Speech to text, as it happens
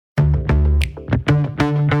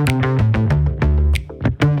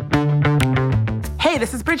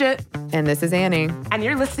Bridget. And this is Annie. And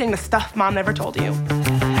you're listening to Stuff Mom Never Told You.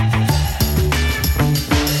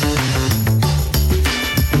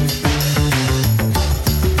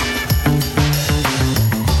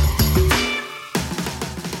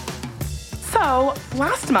 So,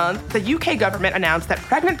 last month, the UK government announced that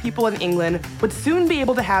pregnant people in England would soon be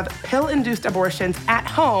able to have pill-induced abortions at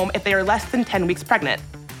home if they are less than 10 weeks pregnant.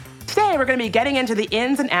 Today, we're going to be getting into the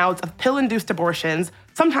ins and outs of pill-induced abortions,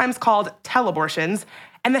 sometimes called teleabortions,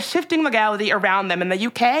 and the shifting legality around them in the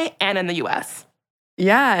UK and in the US.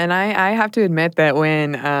 Yeah, and I have to admit that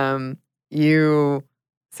when you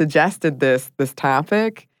suggested this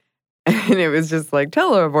topic, and it was just like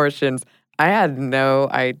teleabortions, I had no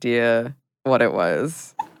idea what it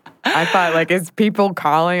was. I thought, like, is people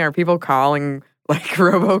calling? Are people calling, like,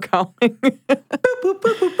 robocalling? Boop, boop, boop,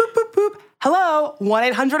 boop, boop, boop, boop. Hello,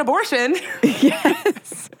 1-800-ABORTION.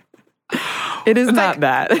 Yes. It is not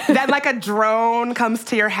that. Then, like, a drone comes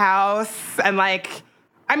to your house and, like,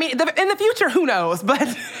 I mean, in the future, who knows? But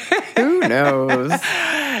who knows?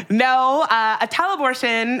 No, a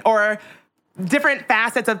teleabortion or different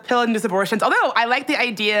facets of pill-induced abortions. Although I like the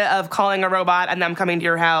idea of calling a robot and them coming to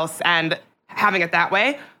your house and having it that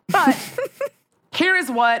way. But here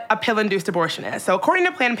is what a pill-induced abortion is. So according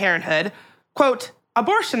to Planned Parenthood, quote,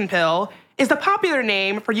 abortion pill is the popular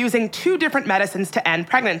name for using two different medicines to end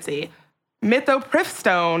pregnancy,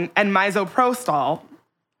 mifepristone and misoprostol.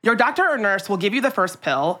 Your doctor or nurse will give you the first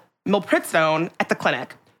pill, mifepristone, at the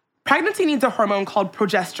clinic. Pregnancy needs a hormone called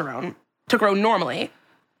progesterone to grow normally.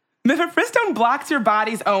 Mifepristone blocks your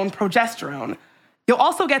body's own progesterone. You'll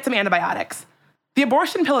also get some antibiotics. The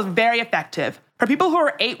abortion pill is very effective. For people who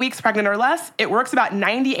are 8 weeks pregnant or less, it works about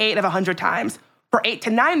 98 of 100 times. For 8 to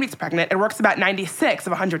 9 weeks pregnant, it works about 96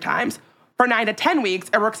 of 100 times. For 9 to 10 weeks,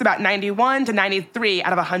 it works about 91 to 93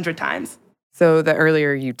 out of 100 times. So the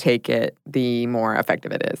earlier you take it, the more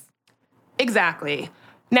effective it is. Exactly.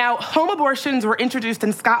 Now, home abortions were introduced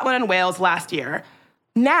in Scotland and Wales last year.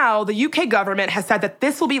 Now, the UK government has said that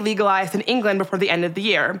this will be legalized in England before the end of the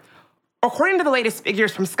year. According to the latest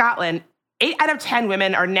figures from Scotland, 8 out of 10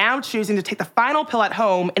 women are now choosing to take the final pill at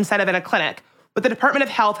home instead of in a clinic, with the Department of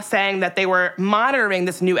Health saying that they were monitoring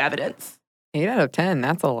this new evidence. 8 out of 10,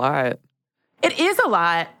 that's a lot. It is a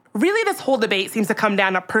lot. Really, this whole debate seems to come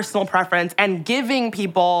down to personal preference and giving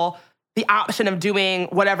people the option of doing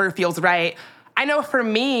whatever feels right. I know for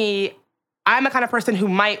me, I'm the kind of person who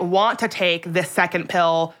might want to take this second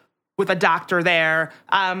pill with a doctor there,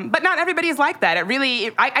 but not everybody is like that.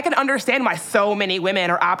 I can understand why so many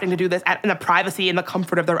women are opting to do this in the privacy and the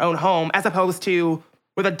comfort of their own home, as opposed to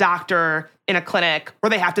with a doctor in a clinic where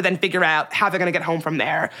they have to then figure out how they're going to get home from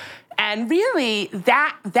there. And really,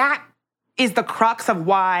 that is the crux of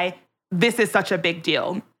why this is such a big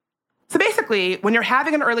deal. So basically, when you're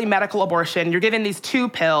having an early medical abortion, you're given these two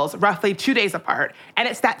pills roughly 2 days apart, and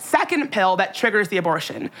it's that second pill that triggers the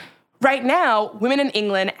abortion. Right now, women in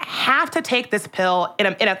England have to take this pill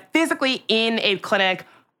physically in a clinic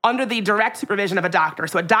under the direct supervision of a doctor.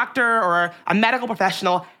 So a doctor or a medical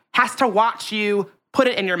professional has to watch you put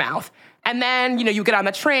it in your mouth. And then, you get on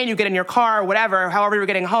the train, you get in your car, whatever, however you're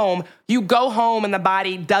getting home, you go home and the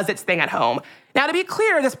body does its thing at home. Now, to be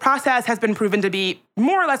clear, this process has been proven to be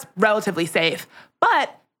more or less relatively safe,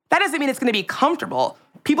 but that doesn't mean it's going to be comfortable.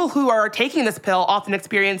 People who are taking this pill often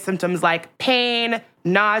experience symptoms like pain,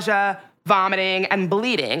 nausea, vomiting, and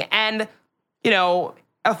bleeding. And,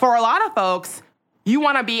 for a lot of folks, you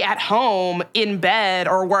want to be at home, in bed,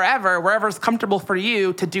 or wherever's comfortable for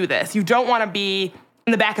you to do this. You don't want to be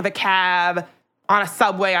in the back of a cab, on a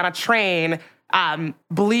subway, on a train,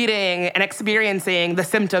 bleeding and experiencing the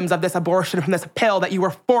symptoms of this abortion from this pill that you were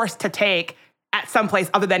forced to take at some place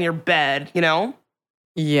other than your bed,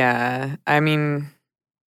 Yeah, I mean,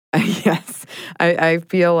 yes. I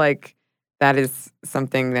feel like that is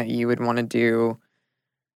something that you would want to do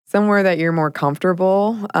somewhere that you're more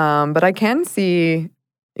comfortable. But I can see,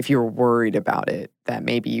 if you're worried about it, that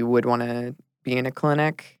maybe you would want to be in a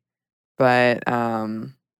clinic. But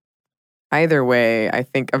either way, I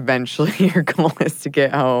think eventually your goal is to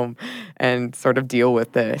get home and sort of deal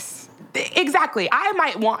with this. Exactly. I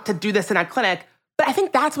might want to do this in a clinic, but I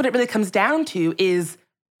think that's what it really comes down to is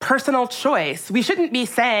personal choice. We shouldn't be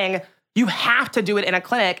saying you have to do it in a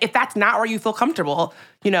clinic if that's not where you feel comfortable.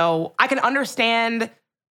 I can understand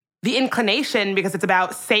the inclination because it's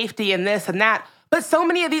about safety and this and that, but so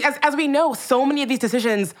many of these, as we know, so many of these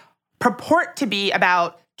decisions purport to be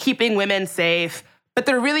about keeping women safe, but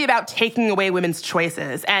they're really about taking away women's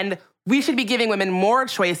choices. And we should be giving women more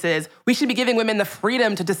choices. We should be giving women the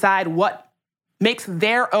freedom to decide what makes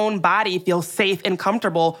their own body feel safe and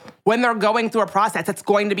comfortable when they're going through a process that's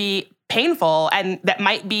going to be painful and that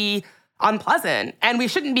might be unpleasant. And we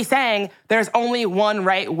shouldn't be saying there's only one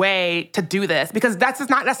right way to do this, because that's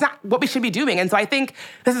not what we should be doing. And so I think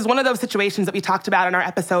this is one of those situations that we talked about in our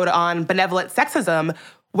episode on benevolent sexism,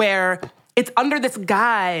 where it's under this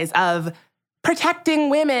guise of protecting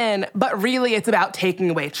women, but really it's about taking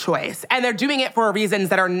away choice. And they're doing it for reasons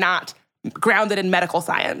that are not grounded in medical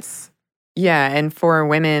science. Yeah, and for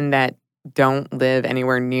women that don't live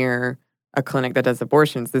anywhere near a clinic that does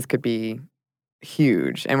abortions, this could be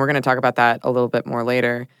huge. And we're going to talk about that a little bit more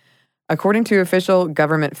later. According to official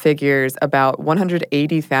government figures, about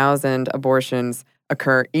 180,000 abortions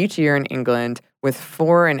occur each year in England, with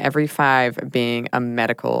 4 in every 5 being a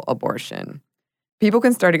medical abortion. People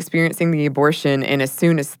can start experiencing the abortion in as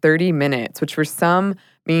soon as 30 minutes, which for some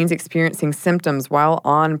means experiencing symptoms while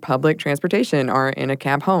on public transportation or in a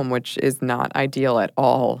cab home, which is not ideal at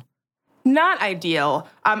all. Not ideal.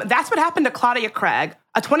 That's what happened to Claudia Craig,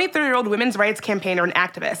 a 23-year-old women's rights campaigner and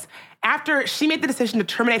activist. After she made the decision to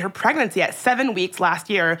terminate her pregnancy at 7 weeks last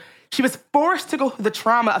year, she was forced to go through the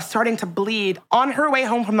trauma of starting to bleed on her way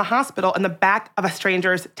home from the hospital in the back of a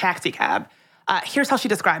stranger's taxi cab. Here's how she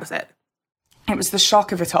describes it. It was the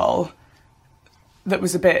shock of it all that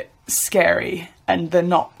was a bit scary, and the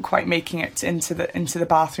not quite making it into the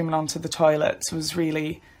bathroom and onto the toilets was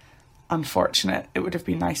really unfortunate. It would have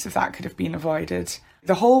been nice if that could have been avoided.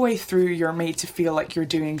 The whole way through, you're made to feel like you're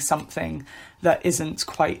doing something that isn't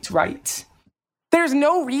quite right. There's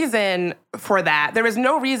no reason for that. There is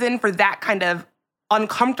no reason for that kind of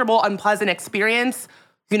uncomfortable, unpleasant experience.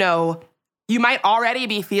 You know, you might already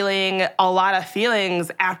be feeling a lot of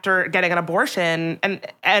feelings after getting an abortion. And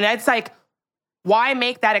it's like, why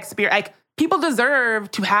make that experience? Like, people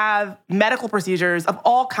deserve to have medical procedures of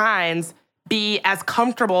all kinds be as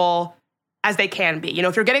comfortable as they can be. You know,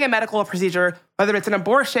 if you're getting a medical procedure, whether it's an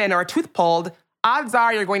abortion or a tooth pulled, odds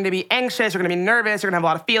are you're going to be anxious, you're going to be nervous, you're going to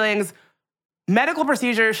have a lot of feelings. Medical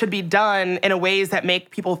procedures should be done in ways that make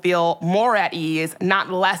people feel more at ease, not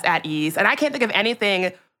less at ease. And I can't think of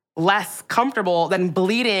anything less comfortable than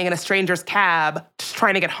bleeding in a stranger's cab just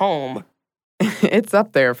trying to get home. It's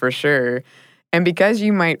up there for sure. And because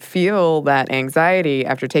you might feel that anxiety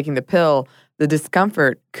after taking the pill, the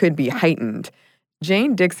discomfort could be heightened.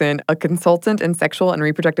 Jane Dixon, a consultant in sexual and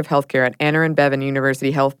reproductive health care at Anna and Bevan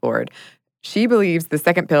University Health Board, she believes the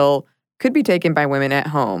second pill could be taken by women at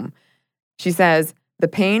home. She says, the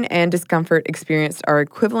pain and discomfort experienced are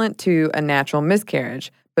equivalent to a natural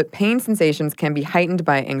miscarriage, but pain sensations can be heightened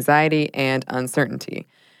by anxiety and uncertainty.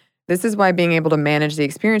 This is why being able to manage the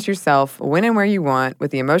experience yourself when and where you want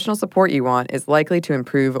with the emotional support you want is likely to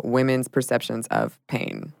improve women's perceptions of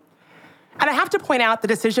pain. And I have to point out the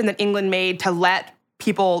decision that England made to let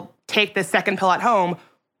people take this second pill at home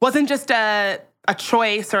wasn't just a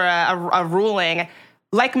choice or a ruling.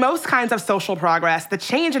 Like most kinds of social progress, the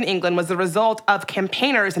change in England was the result of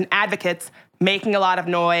campaigners and advocates making a lot of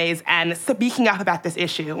noise and speaking up about this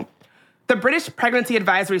issue. The British Pregnancy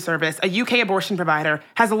Advisory Service, a UK abortion provider,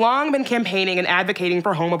 has long been campaigning and advocating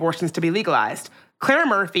for home abortions to be legalized. Claire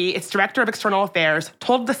Murphy, its director of external affairs,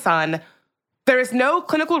 told The Sun, "There is no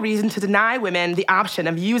clinical reason to deny women the option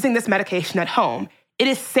of using this medication at home. It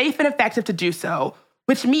is safe and effective to do so,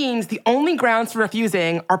 which means the only grounds for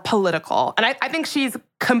refusing are political." And I think she's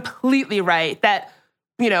completely right that,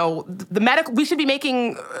 you know, we should be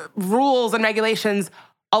making rules and regulations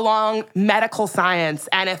along medical science.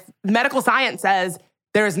 And if medical science says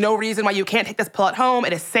there is no reason why you can't take this pill at home,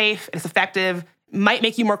 it is safe, it is effective, might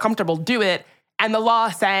make you more comfortable, do it. And the law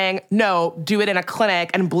is saying, no, do it in a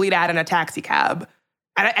clinic and bleed out in a taxi cab.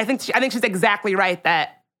 And I think she's exactly right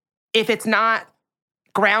that if it's not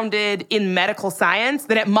grounded in medical science,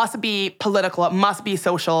 then it must be political, it must be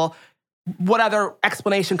social. What other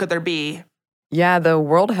explanation could there be? Yeah, the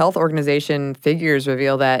World Health Organization figures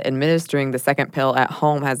reveal that administering the second pill at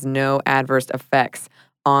home has no adverse effects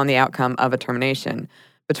on the outcome of a termination.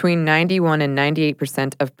 Between 91 and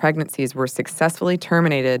 98% of pregnancies were successfully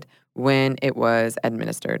terminated when it was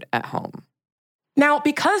administered at home. Now,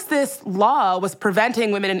 because this law was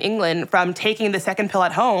preventing women in England from taking the second pill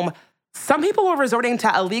at home, some people were resorting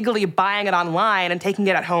to illegally buying it online and taking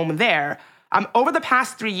it at home there. Over the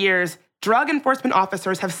past 3 years, drug enforcement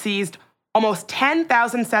officers have seized almost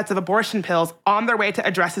 10,000 sets of abortion pills on their way to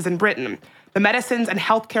addresses in Britain. The Medicines and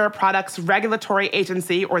Healthcare Products Regulatory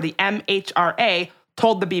Agency, or the MHRA,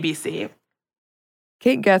 told the BBC.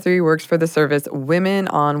 Kate Guthrie works for the service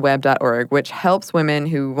womenonweb.org, which helps women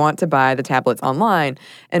who want to buy the tablets online,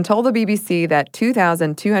 and told the BBC that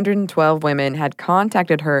 2,212 women had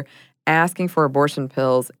contacted her asking for abortion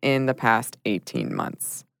pills in the past 18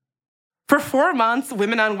 months. For 4 months,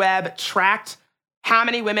 Women on Web tracked how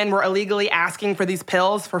many women were illegally asking for these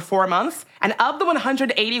pills for 4 months. And of the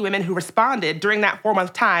 180 women who responded during that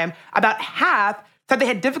 4-month time, about half said they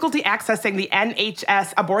had difficulty accessing the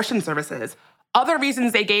NHS abortion services. Other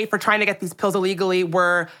reasons they gave for trying to get these pills illegally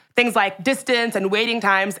were things like distance and waiting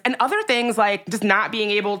times, and other things like just not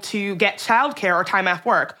being able to get childcare or time off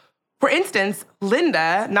work. For instance,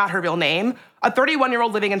 Linda, not her real name, a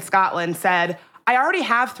 31-year-old living in Scotland, said, "I already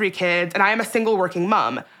have 3 kids and I am a single working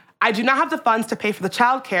mom. I do not have the funds to pay for the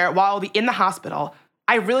childcare while I'll be in the hospital.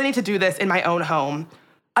 I really need to do this in my own home."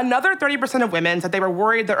 Another 30% of women said they were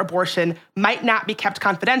worried their abortion might not be kept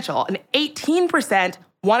confidential, and 18%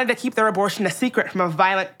 wanted to keep their abortion a secret from a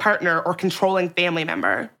violent partner or controlling family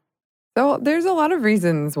member. So there's a lot of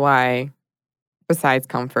reasons why, besides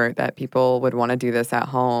comfort, that people would want to do this at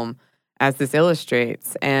home, as this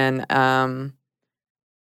illustrates. And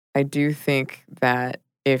I do think that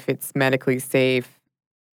if it's medically safe,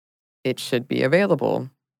 it should be available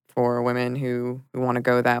for women who want to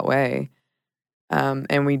go that way.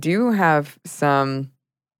 And we do have a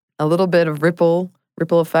little bit of ripple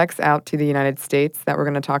effects out to the United States that we're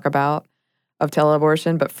going to talk about of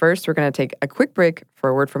teleabortion. But first, we're going to take a quick break for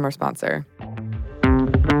a word from our sponsor.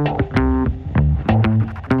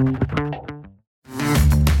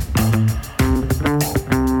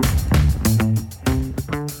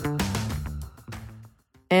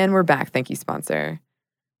 And we're back. Thank you, sponsor.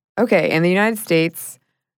 Okay, in the United States,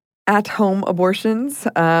 at-home abortions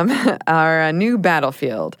are a new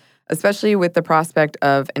battlefield, especially with the prospect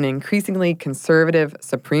of an increasingly conservative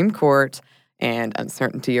Supreme Court and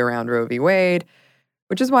uncertainty around Roe v. Wade,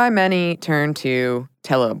 which is why many turn to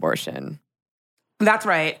teleabortion. That's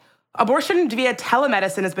right. Abortion via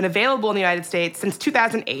telemedicine has been available in the United States since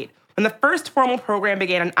 2008, when the first formal program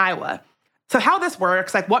began in Iowa. So how this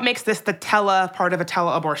works, like what makes this the part of a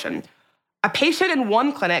teleabortion? A patient in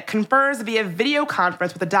one clinic confers via video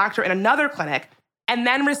conference with a doctor in another clinic and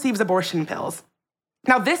then receives abortion pills.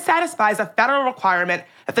 Now, this satisfies a federal requirement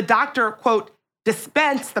that the doctor, quote,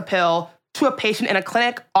 dispense the pill to a patient in a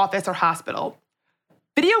clinic, office, or hospital.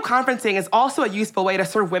 Video conferencing is also a useful way to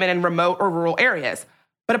serve women in remote or rural areas,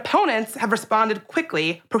 but opponents have responded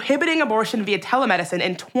quickly, prohibiting abortion via telemedicine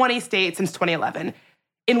in 20 states since 2011.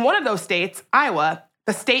 In one of those states, Iowa,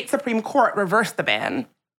 the state Supreme Court reversed the ban.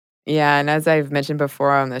 Yeah, and as I've mentioned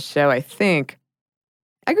before on this show, I think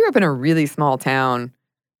I grew up in a really small town,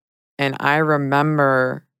 and I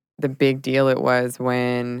remember the big deal it was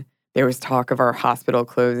when there was talk of our hospital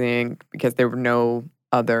closing because there were no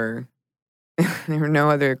other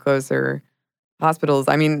closer hospitals.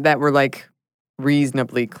 I mean, that were like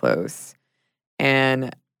reasonably close.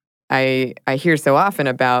 And I hear so often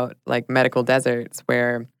about like medical deserts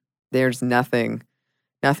where there's nothing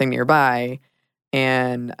nearby.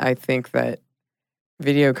 And I think that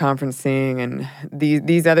video conferencing and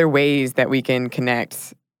these other ways that we can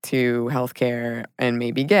connect to healthcare and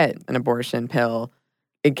maybe get an abortion pill,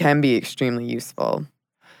 it can be extremely useful.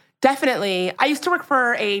 Definitely. I used to work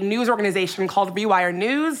for a news organization called Rewire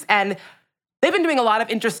News, and they've been doing a lot of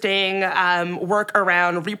interesting work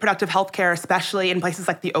around reproductive healthcare, especially in places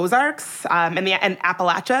like the Ozarks and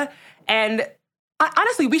Appalachia. And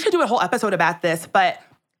honestly, we should do a whole episode about this, but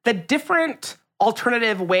the different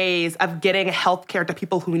alternative ways of getting healthcare to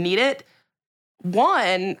people who need it.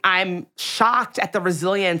 One, I'm shocked at the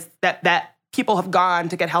resilience that people have gone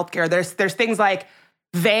to get healthcare. There's things like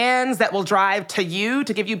vans that will drive to you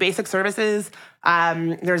to give you basic services.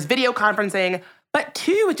 There's video conferencing. But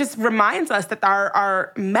two, it just reminds us that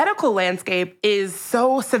our medical landscape is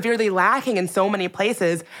so severely lacking in so many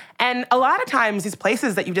places. And a lot of times, these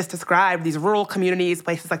places that you just described, these rural communities,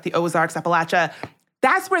 places like the Ozarks, Appalachia,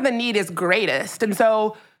 that's where the need is greatest. And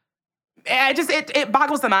so it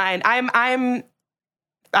boggles the mind. I'm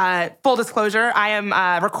full disclosure, I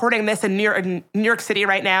am recording this in New York City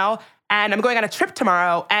right now, and I'm going on a trip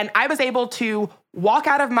tomorrow. And I was able to walk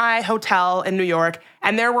out of my hotel in New York,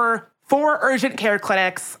 and there were 4 urgent care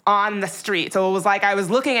clinics on the street. So it was like I was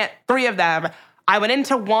looking at 3 of them. I went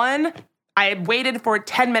into one, I waited for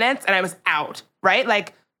 10 minutes, and I was out, right?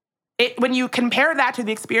 Like, when you compare that to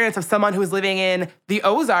the experience of someone who is living in the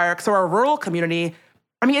Ozarks or a rural community,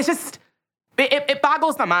 I mean, it's just, it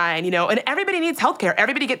boggles the mind, you know, and everybody needs healthcare.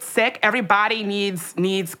 Everybody gets sick. Everybody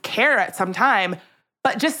needs care at some time.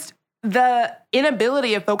 But just the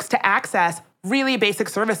inability of folks to access really basic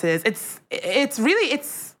services, it's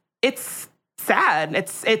sad.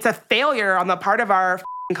 It's a failure on the part of our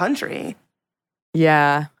country.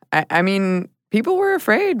 Yeah. I mean, people were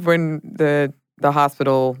afraid when the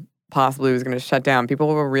hospital possibly was going to shut down. People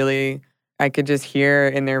were really, I could just hear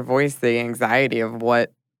in their voice the anxiety of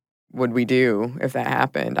what would we do if that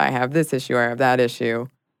happened. I have this issue, I have that issue.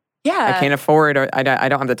 Yeah. I can't afford, or I don't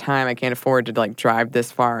have the time, I can't afford to like drive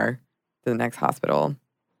this far to the next hospital.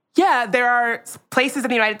 Yeah, there are places in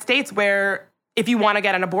the United States where if you want to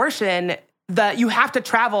get an abortion, you have to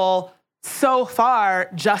travel so far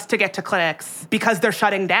just to get to clinics because they're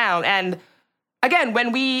shutting down. And again,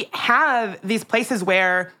 when we have these places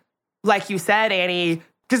where, like you said, Annie,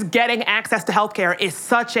 just getting access to healthcare is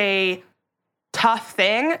such a tough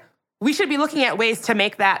thing, we should be looking at ways to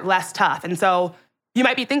make that less tough. And so you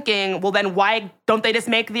might be thinking, well, then why don't they just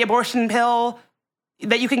make the abortion pill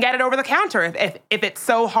that you can get it over the counter if it's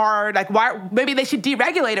so hard? Like, why? Maybe they should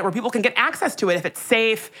deregulate it where people can get access to it if it's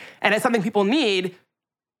safe and it's something people need.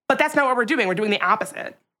 But that's not what we're doing. We're doing the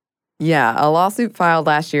opposite. Yeah, a lawsuit filed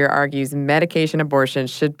last year argues medication abortion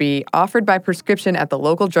should be offered by prescription at the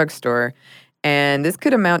local drugstore, and this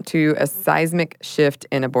could amount to a seismic shift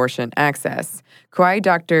in abortion access. Kauai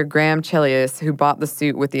Dr. Graham Chelius, who bought the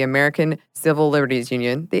suit with the American Civil Liberties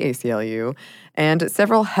Union, the ACLU, and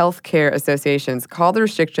several healthcare associations, called the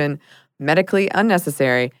restriction medically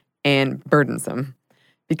unnecessary and burdensome.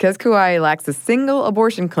 Because Kauai lacks a single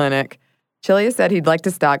abortion clinic, Chelius said he'd like to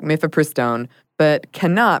stock mifepristone, but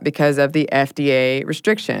cannot because of the FDA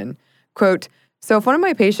restriction. Quote, "So if one of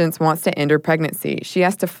my patients wants to end her pregnancy, she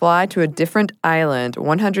has to fly to a different island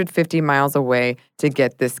 150 miles away to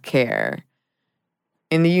get this care."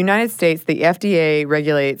 In the United States, the FDA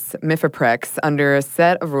regulates Mifeprex under a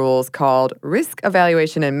set of rules called Risk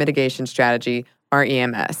Evaluation and Mitigation Strategy,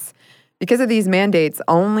 REMS. Because of these mandates,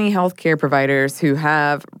 only healthcare providers who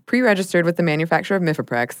have pre-registered with the manufacturer of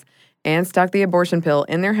Mifeprex and stock the abortion pill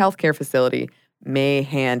in their healthcare facility may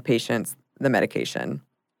hand patients the medication.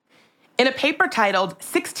 In a paper titled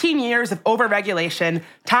 16 Years of Overregulation,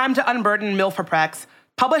 Time to Unburden Mifeprex,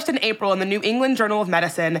 published in April in the New England Journal of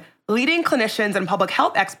Medicine, leading clinicians and public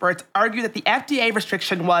health experts argue that the FDA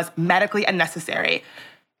restriction was medically unnecessary.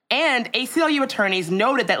 And ACLU attorneys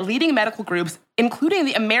noted that leading medical groups, including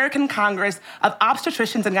the American Congress of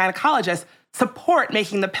Obstetricians and Gynecologists, support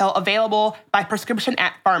making the pill available by prescription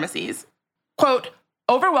at pharmacies. Quote,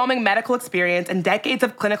 "Overwhelming medical experience and decades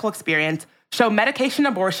of clinical experience show medication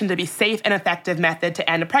abortion to be safe and effective method to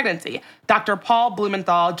end a pregnancy," Dr. Paul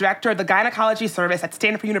Blumenthal, director of the gynecology service at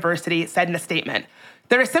Stanford University, said in a statement.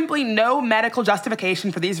 "There is simply no medical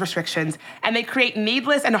justification for these restrictions, and they create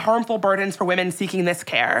needless and harmful burdens for women seeking this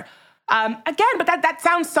care." Again, but that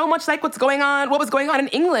sounds so much like what was going on in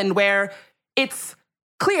England, where it's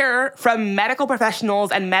clear from medical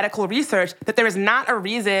professionals and medical research that there is not a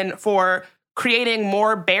reason for creating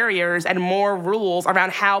more barriers and more rules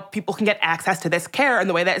around how people can get access to this care in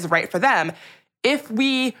the way that is right for them. If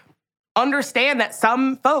we understand that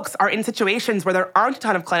some folks are in situations where there aren't a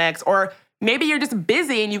ton of clinics, or maybe you're just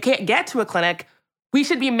busy and you can't get to a clinic, we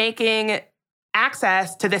should be making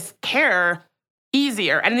access to this care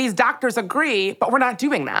easier. And these doctors agree, but we're not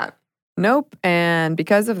doing that. Nope. And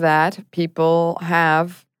because of that, people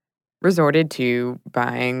have resorted to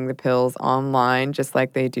buying the pills online, just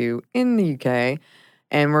like they do in the UK.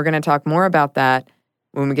 And we're going to talk more about that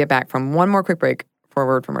when we get back from one more quick break for a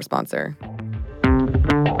word from our sponsor.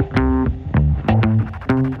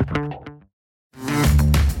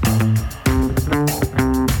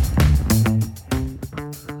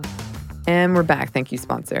 And we're back. Thank you,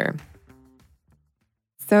 sponsor.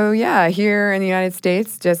 So yeah, here in the United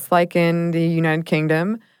States, just like in the United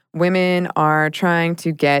Kingdom, women are trying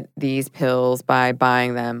to get these pills by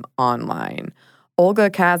buying them online. Olga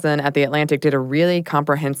Kazan at The Atlantic did a really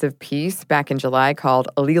comprehensive piece back in July called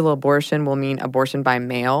 "Illegal Abortion Will Mean Abortion by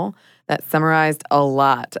Mail" that summarized a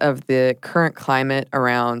lot of the current climate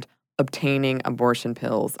around obtaining abortion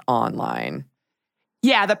pills online.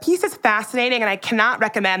 Yeah, the piece is fascinating, and I cannot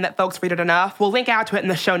recommend that folks read it enough. We'll link out to it in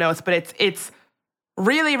the show notes, but it's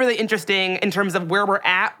really, really interesting in terms of where we're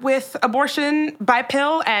at with abortion by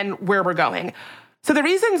pill and where we're going. So the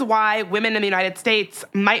reasons why women in the United States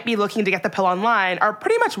might be looking to get the pill online are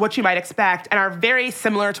pretty much what you might expect and are very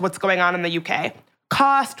similar to what's going on in the UK.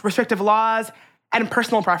 Cost, restrictive laws, and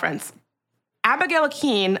personal preference. Abigail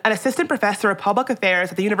Akeen, an assistant professor of public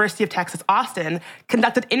affairs at the University of Texas, Austin,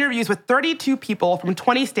 conducted interviews with 32 people from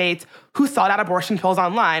 20 states who sought out abortion pills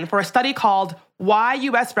online for a study called "Why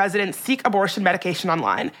U.S. Residents Seek Abortion Medication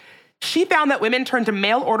Online." She found that women turned to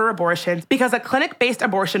mail-order abortions because a clinic-based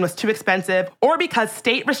abortion was too expensive, or because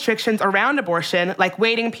state restrictions around abortion, like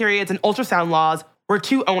waiting periods and ultrasound laws, were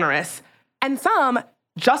too onerous. And some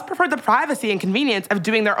just preferred the privacy and convenience of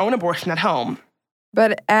doing their own abortion at home.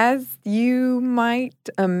 But as you might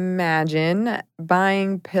imagine,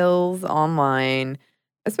 buying pills online,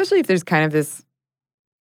 especially if there's kind of this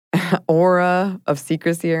aura of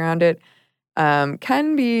secrecy around it,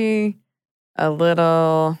 can be a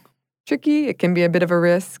little tricky. It can be a bit of a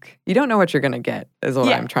risk. You don't know what you're going to get, is what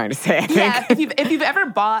Yeah. I'm trying to say, I think. Yeah, if you've ever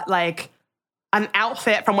bought like an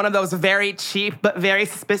outfit from one of those very cheap but very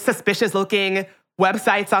suspicious looking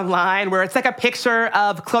websites online where it's like a picture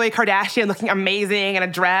of Khloe Kardashian looking amazing in a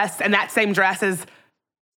dress, and that same dress is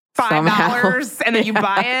 $5, Somehow. and then you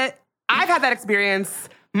buy it. I've had that experience.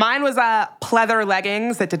 Mine was pleather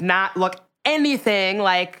leggings that did not look anything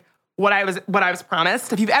like what I was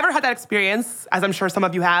promised. If you've ever had that experience, as I'm sure some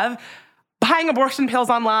of you have, buying abortion pills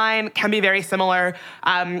online can be very similar.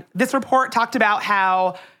 This report talked about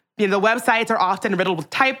how the websites are often riddled with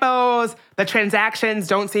typos, the transactions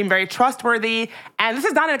don't seem very trustworthy, and this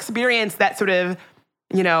is not an experience that sort of,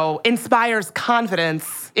 inspires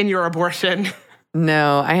confidence in your abortion.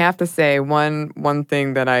 No, I have to say one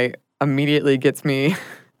thing that I immediately gets me,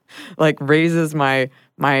 like raises my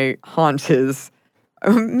haunches.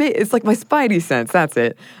 It's like my spidey sense. That's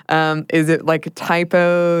it. Is it like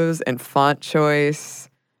typos and font choice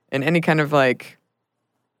and any kind of like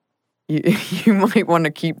you might want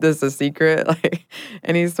to keep this a secret, like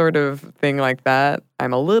any sort of thing like that.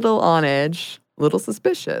 I'm a little on edge, a little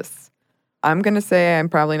suspicious. I'm gonna say I'm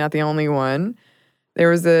probably not the only one. There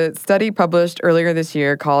was a study published earlier this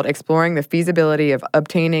year called Exploring the Feasibility of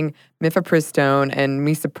Obtaining Mifepristone and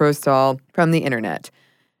Misoprostol from the Internet.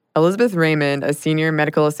 Elizabeth Raymond, a senior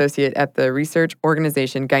medical associate at the research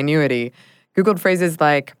organization Gynuity, Googled phrases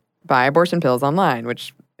like, buy abortion pills online,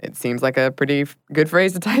 which it seems like a pretty good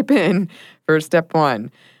phrase to type in for step one.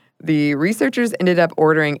 The researchers ended up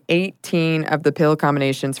ordering 18 of the pill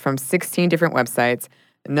combinations from 16 different websites,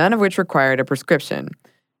 none of which required a prescription.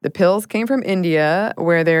 The pills came from India,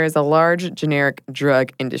 where there is a large generic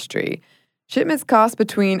drug industry. Shipments cost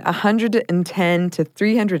between $110 to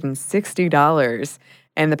 $360,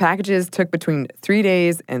 and the packages took between 3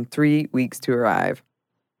 days and 3 weeks to arrive.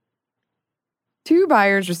 2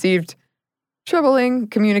 buyers received troubling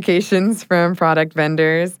communications from product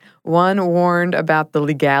vendors. One warned about the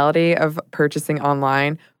legality of purchasing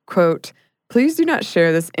online. Quote, please do not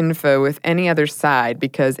share this info with any other side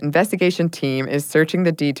because investigation team is searching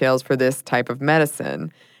the details for this type of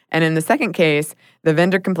medicine. And in the second case, the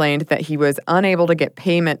vendor complained that he was unable to get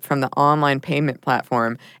payment from the online payment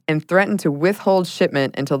platform and threatened to withhold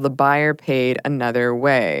shipment until the buyer paid another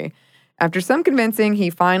way. After some convincing,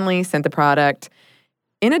 he finally sent the product.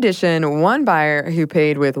 In addition, one buyer who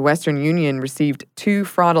paid with Western Union received 2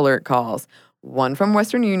 fraud alert calls, one from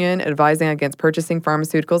Western Union advising against purchasing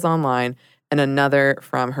pharmaceuticals online, and another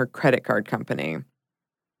from her credit card company.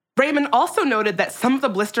 Raymond also noted that some of the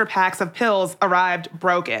blister packs of pills arrived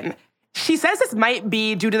broken. She says this might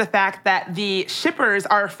be due to the fact that the shippers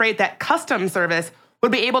are afraid that customs service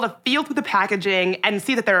would be able to feel through the packaging and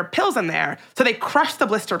see that there are pills in there, so they crush the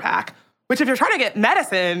blister pack, which if you're trying to get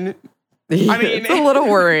medicine, I mean, it's a little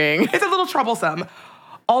worrying. It's a little troublesome.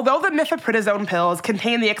 Although the mifepristone pills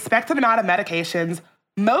contain the expected amount of medications,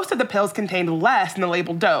 most of the pills contained less than the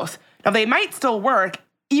labeled dose. Now, they might still work,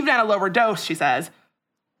 even at a lower dose, she says.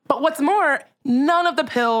 But what's more, none of the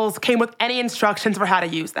pills came with any instructions for how to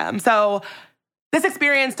use them. So this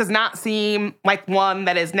experience does not seem like one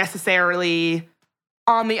that is necessarily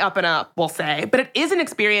on the up and up, we'll say. But it is an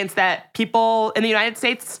experience that people in the United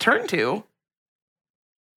States turn to.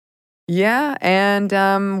 Yeah,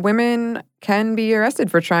 and women can be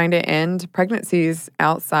arrested for trying to end pregnancies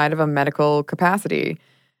outside of a medical capacity.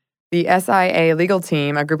 The SIA legal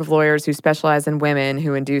team, a group of lawyers who specialize in women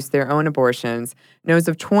who induce their own abortions, knows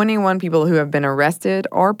of 21 people who have been arrested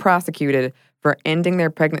or prosecuted for ending their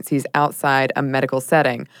pregnancies outside a medical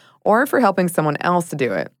setting or for helping someone else to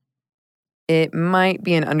do it. It might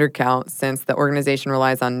be an undercount since the organization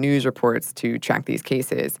relies on news reports to track these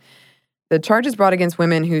cases. The charges brought against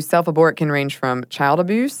women who self-abort can range from child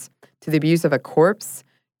abuse to the abuse of a corpse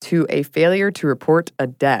to a failure to report a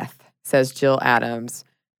death, says Jill Adams.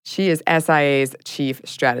 She is SIA's chief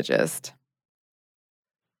strategist.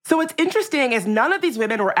 So what's interesting is none of these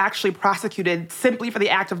women were actually prosecuted simply for the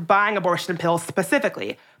act of buying abortion pills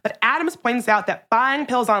specifically. But Adams points out that buying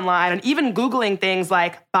pills online and even Googling things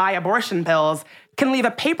like buy abortion pills can leave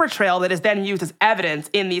a paper trail that is then used as evidence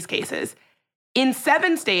in these cases. In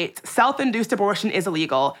 7 states, self-induced abortion is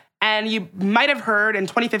illegal, and you might have heard in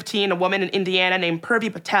 2015 a woman in Indiana named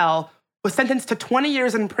Purvi Patel was sentenced to 20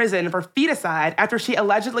 years in prison for feticide after she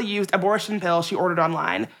allegedly used abortion pills she ordered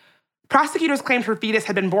online. Prosecutors claimed her fetus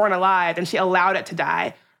had been born alive and she allowed it to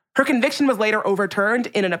die. Her conviction was later overturned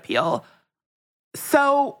in an appeal.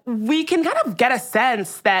 So we can kind of get a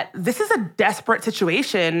sense that this is a desperate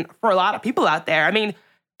situation for a lot of people out there. I mean,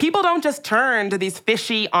 people don't just turn to these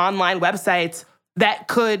fishy online websites that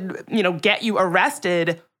could, get you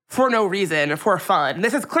arrested for no reason, for fun.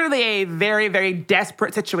 This is clearly a very, very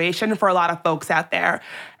desperate situation for a lot of folks out there.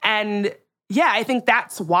 And yeah, I think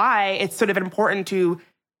that's why it's sort of important to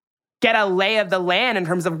get a lay of the land in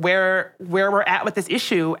terms of where we're at with this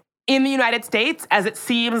issue. In the United States, as it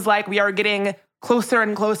seems like we are getting closer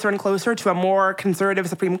and closer and closer to a more conservative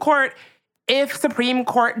Supreme Court, if Supreme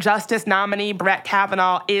Court Justice nominee Brett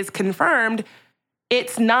Kavanaugh is confirmed,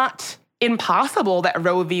 it's not impossible that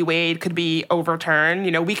Roe v. Wade could be overturned.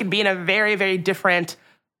 We could be in a very, very different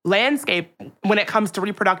landscape when it comes to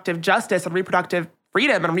reproductive justice and reproductive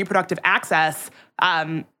freedom and reproductive access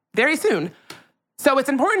very soon. So it's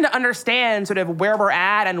important to understand sort of where we're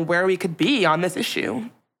at and where we could be on this issue.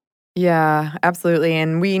 Yeah, absolutely.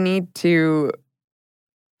 And we need to,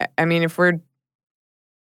 if we're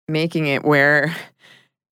making it where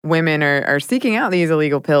women are seeking out these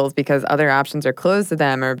illegal pills because other options are closed to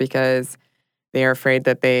them or because they are afraid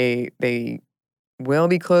that they will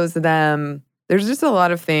be closed to them. There's just a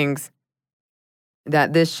lot of things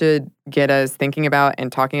that this should get us thinking about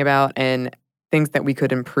and talking about and things that we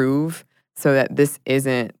could improve so that this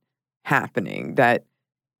isn't happening, that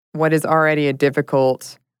what is already a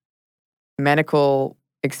difficult medical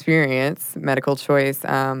experience, medical choice,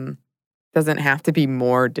 doesn't have to be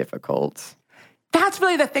more difficult. That's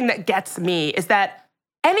really the thing that gets me, is that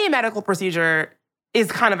any medical procedure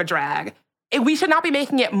is kind of a drag. We should not be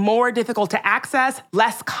making it more difficult to access,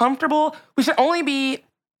 less comfortable. We should only be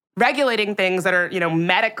regulating things that are,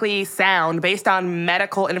 medically sound based on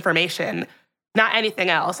medical information, not anything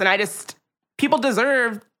else. And people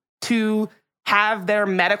deserve to have their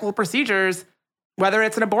medical procedures, whether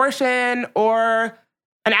it's an abortion or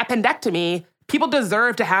an appendectomy, people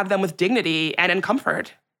deserve to have them with dignity and in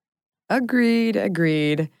comfort.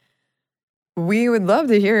 Agreed. We would love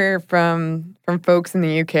to hear from folks in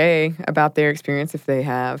the UK about their experience if they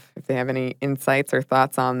have any insights or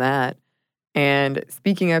thoughts on that. And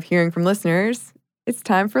speaking of hearing from listeners, it's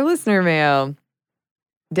time for listener mail.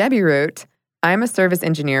 Debbie wrote, I'm a service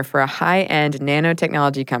engineer for a high-end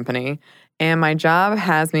nanotechnology company, and my job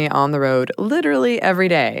has me on the road literally every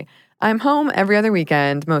day. I'm home every other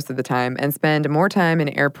weekend most of the time and spend more time in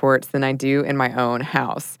airports than I do in my own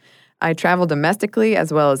house. I travel domestically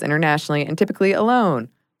as well as internationally and typically alone,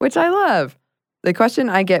 which I love. The question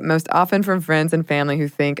I get most often from friends and family who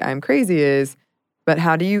think I'm crazy is, but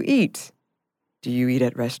how do you eat? Do you eat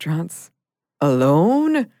at restaurants?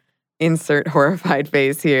 Alone? Insert horrified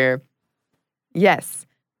face here. Yes,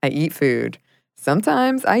 I eat food.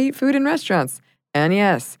 Sometimes I eat food in restaurants. And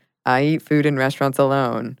yes, I eat food in restaurants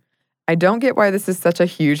alone. I don't get why this is such a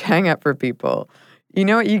huge hang-up for people. You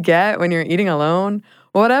know what you get when you're eating alone?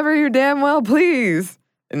 Whatever you damn well please.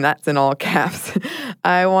 And that's in all caps.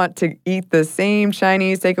 I want to eat the same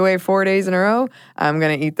Chinese takeaway 4 days in a row. I'm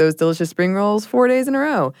going to eat those delicious spring rolls 4 days in a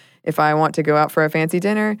row. If I want to go out for a fancy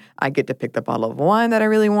dinner, I get to pick the bottle of wine that I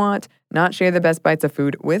really want, not share the best bites of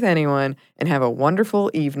food with anyone, and have a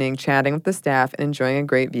wonderful evening chatting with the staff and enjoying a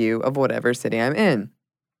great view of whatever city I'm in.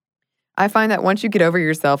 I find that once you get over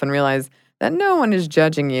yourself and realize that no one is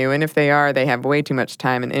judging you, and if they are, they have way too much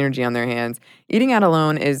time and energy on their hands, eating out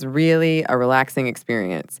alone is really a relaxing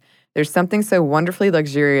experience. There's something so wonderfully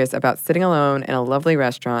luxurious about sitting alone in a lovely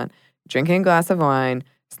restaurant, drinking a glass of wine,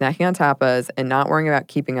 snacking on tapas, and not worrying about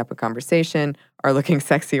keeping up a conversation or looking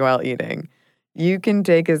sexy while eating. You can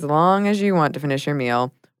take as long as you want to finish your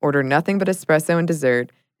meal, order nothing but espresso and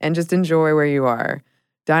dessert, and just enjoy where you are.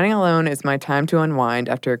 Dining alone is my time to unwind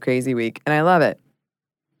after a crazy week, and I love it.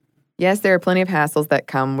 Yes, there are plenty of hassles that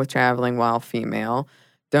come with traveling while female.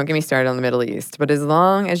 Don't get me started on the Middle East. But as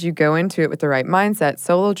long as you go into it with the right mindset,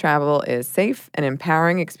 solo travel is a safe and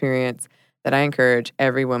empowering experience that I encourage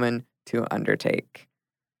every woman to undertake.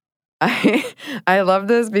 I love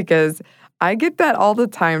this because I get that all the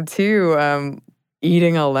time too,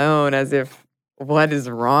 eating alone as if, what is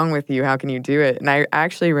wrong with you? How can you do it? And I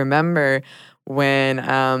actually remember when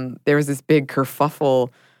there was this big kerfuffle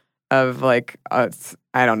of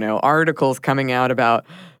articles coming out about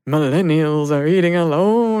millennials are eating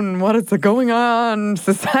alone. What is going on?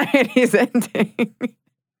 Society's ending.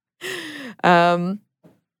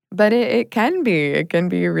 But it can be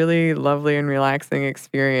a really lovely and relaxing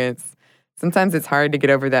experience. Sometimes it's hard to get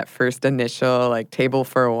over that first initial table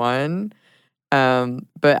for one.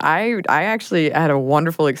 But I actually had a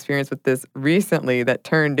wonderful experience with this recently that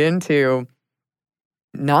turned into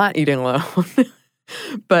not eating alone.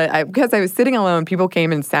 But because I was sitting alone, people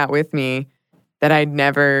came and sat with me that I'd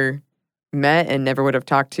never met and never would have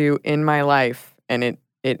talked to in my life. And it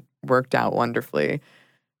worked out wonderfully.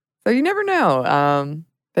 So you never know.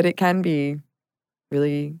 But it can be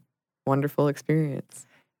really wonderful experience.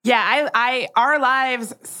 Yeah, our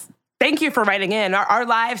lives, thank you for writing in. Our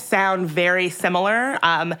lives sound very similar.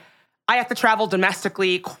 I have to travel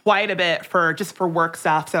domestically quite a bit for work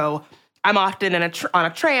stuff. So I'm often on a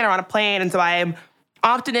train or on a plane. And so I'm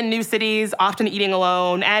often in new cities, often eating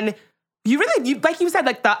alone. And you like you said,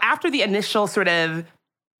 like after the initial sort of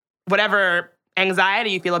whatever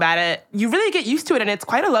anxiety you feel about it, you really get used to it. And it's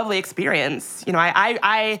quite a lovely experience. You know,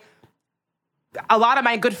 a lot of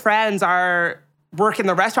my good friends work in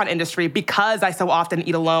the restaurant industry because I so often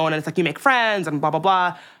eat alone, and it's like you make friends and blah, blah,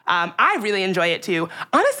 blah. I really enjoy it too.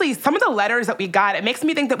 Honestly, some of the letters that we got, it makes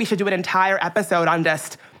me think that we should do an entire episode on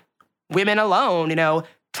just women alone, you know,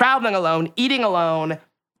 traveling alone, eating alone.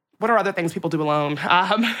 What are other things people do alone?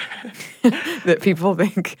 That people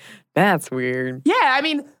think, that's weird. Yeah, I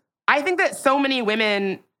mean, I think that so many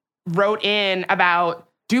women wrote in about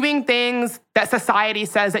doing things that society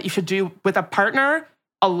says that you should do with a partner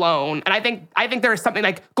alone. And I think there is something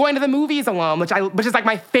like going to the movies alone, which is like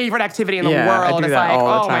my favorite activity in the world. I do it's that like,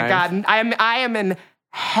 all the oh my time. God, I am in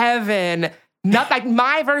heaven. Not like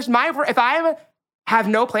my version, if I have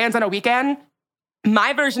no plans on a weekend,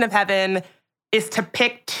 my version of heaven is to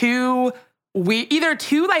pick either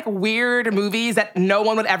two like weird movies that no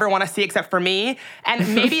one would ever want to see except for me.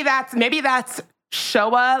 And maybe that's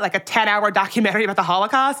Shoah, like a 10-hour documentary about the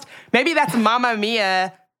Holocaust. Maybe that's Mamma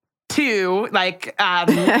Mia 2, like,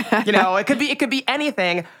 you know, it could be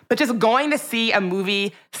anything, but just going to see a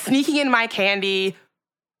movie, sneaking in my candy,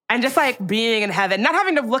 and just like being in heaven, not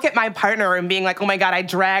having to look at my partner and being like, oh my God, I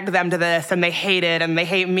dragged them to this and they hate it and they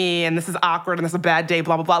hate me and this is awkward and this is a bad day,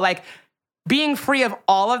 blah, blah, blah. Like being free of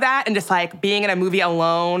all of that and just like being in a movie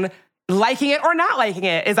alone, liking it or not liking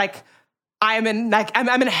it is like, I'm in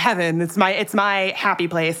heaven. It's my happy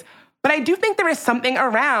place. But I do think there is something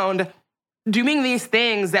around doing these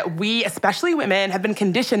things that we, especially women, have been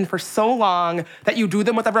conditioned for so long that you do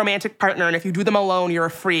them with a romantic partner, and if you do them alone, you're a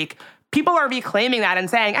freak. People are reclaiming that and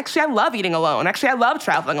saying, actually, I love eating alone. Actually, I love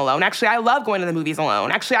traveling alone. Actually, I love going to the movies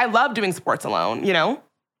alone. Actually, I love doing sports alone, you know?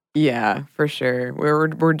 Yeah, for sure.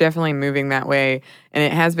 We're definitely moving that way. And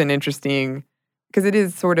it has been interesting because it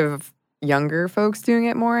is sort of younger folks doing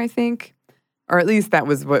it more, I think. Or at least that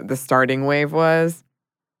was what the starting wave was.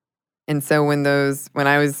 And so when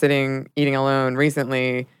I was sitting eating alone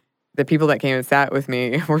recently, the people that came and sat with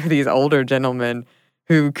me were these older gentlemen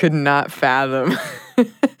who could not fathom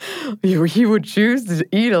he would choose to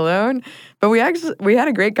eat alone. But we had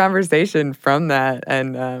a great conversation from that,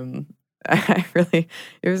 and it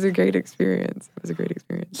was a great experience. It was a great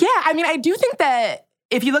experience. Yeah, I mean, I do think that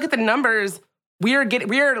if you look at the numbers, we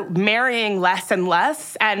are marrying less and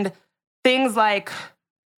less, and things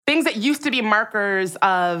that used to be markers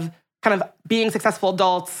of kind of being successful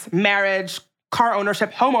adults, marriage, car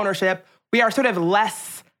ownership, home ownership, we are sort of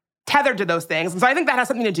less tethered to those things. And so I think that has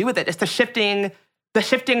something to do with it. It's the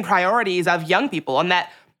shifting priorities of young people, and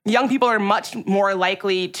that young people are much more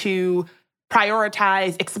likely to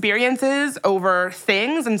prioritize experiences over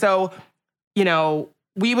things. And so, you know,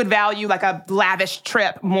 we would value like a lavish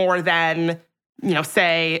trip more than, you know,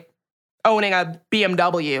 say, owning a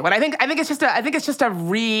BMW. And I think it's just a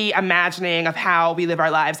reimagining of how we live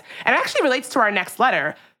our lives. And it actually relates to our next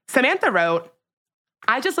letter. Samantha wrote,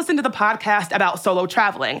 I just listened to the podcast about solo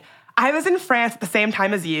traveling. I was in France at the same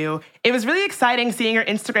time as you. It was really exciting seeing your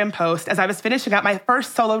Instagram post as I was finishing up my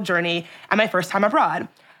first solo journey and my first time abroad.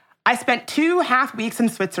 I spent 2.5 weeks in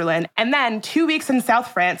Switzerland and then 2 weeks in South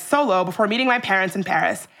France solo before meeting my parents in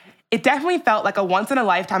Paris. It definitely felt like a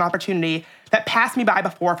once-in-a-lifetime opportunity that passed me by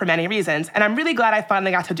before for many reasons, and I'm really glad I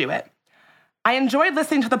finally got to do it. I enjoyed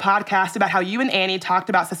listening to the podcast about how you and Annie talked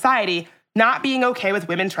about society not being okay with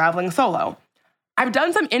women traveling solo. I've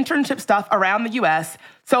done some internship stuff around the US,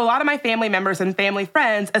 so a lot of my family members and family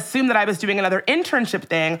friends assumed that I was doing another internship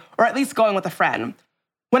thing, or at least going with a friend.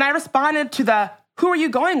 When I responded to the "who are you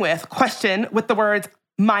going with?" question with the words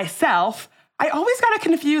myself, I always got a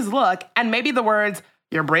confused look, and maybe the words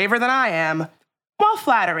 "you're braver than I am." While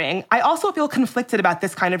flattering, I also feel conflicted about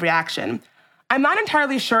this kind of reaction. I'm not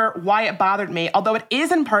entirely sure why it bothered me, although it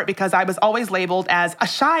is in part because I was always labeled as a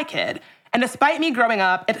shy kid. And despite me growing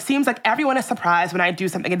up, it seems like everyone is surprised when I do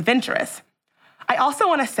something adventurous. I also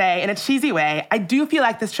want to say, in a cheesy way, I do feel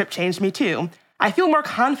like this trip changed me too. I feel more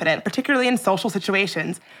confident, particularly in social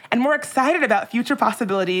situations, and more excited about future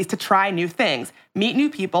possibilities to try new things, meet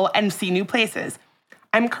new people, and see new places.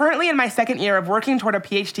 I'm currently in my second year of working toward a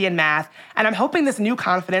PhD in math, and I'm hoping this new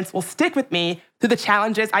confidence will stick with me through the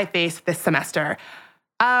challenges I face this semester.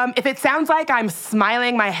 If it sounds like I'm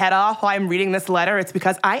smiling my head off while I'm reading this letter, it's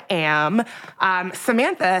because I am.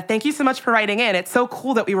 Samantha, thank you so much for writing in. It's so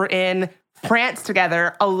cool that we were in France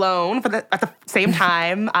together alone at the same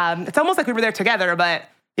time. It's almost like we were there together, but,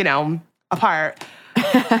 apart.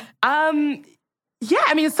 Yeah,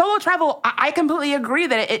 I mean, solo travel, I completely agree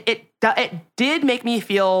that it did make me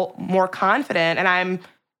feel more confident. And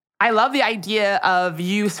I love the idea of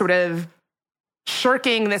you sort of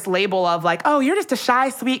shirking this label of like, oh, you're just a shy,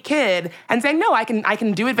 sweet kid, and saying, no, I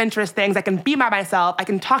can do adventurous things. I can be by myself. I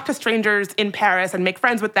can talk to strangers in Paris and make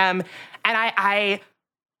friends with them. And I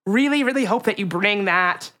really, really hope that you bring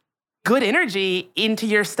that good energy into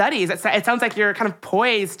your studies. It sounds like you're kind of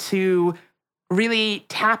poised to really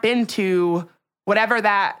tap into whatever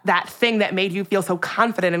that thing that made you feel so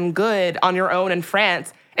confident and good on your own in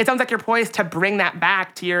France. It sounds like you're poised to bring that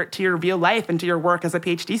back to your real life and to your work as a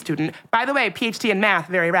PhD student. By the way, PhD in math,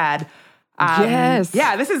 very rad. Yes.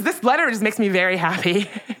 Yeah, this letter just makes me very happy.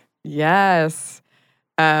 Yes.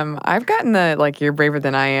 I've gotten the you're braver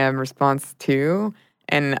than I am response too.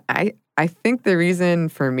 And I think the reason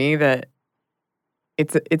for me that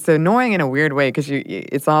it's annoying in a weird way because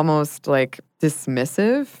it's almost like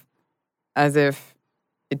dismissive, as if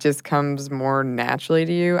it just comes more naturally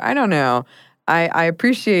to you. I don't know. I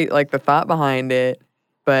appreciate the thought behind it,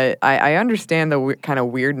 but I understand the kind of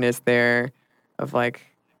weirdness there of I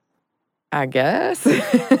guess.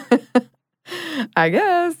 I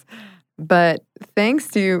guess. But thanks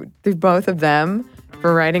to both of them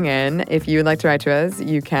for writing in. If you would like to write to us,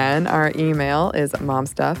 you can. Our email is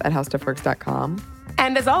momstuff@howstuffworks.com.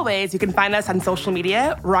 And as always, you can find us on social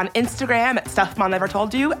media. We're on Instagram at Stuff Mom Never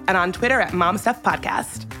Told You and on Twitter at Mom Stuff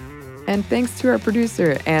Podcast. And thanks to our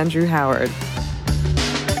producer, Andrew Howard.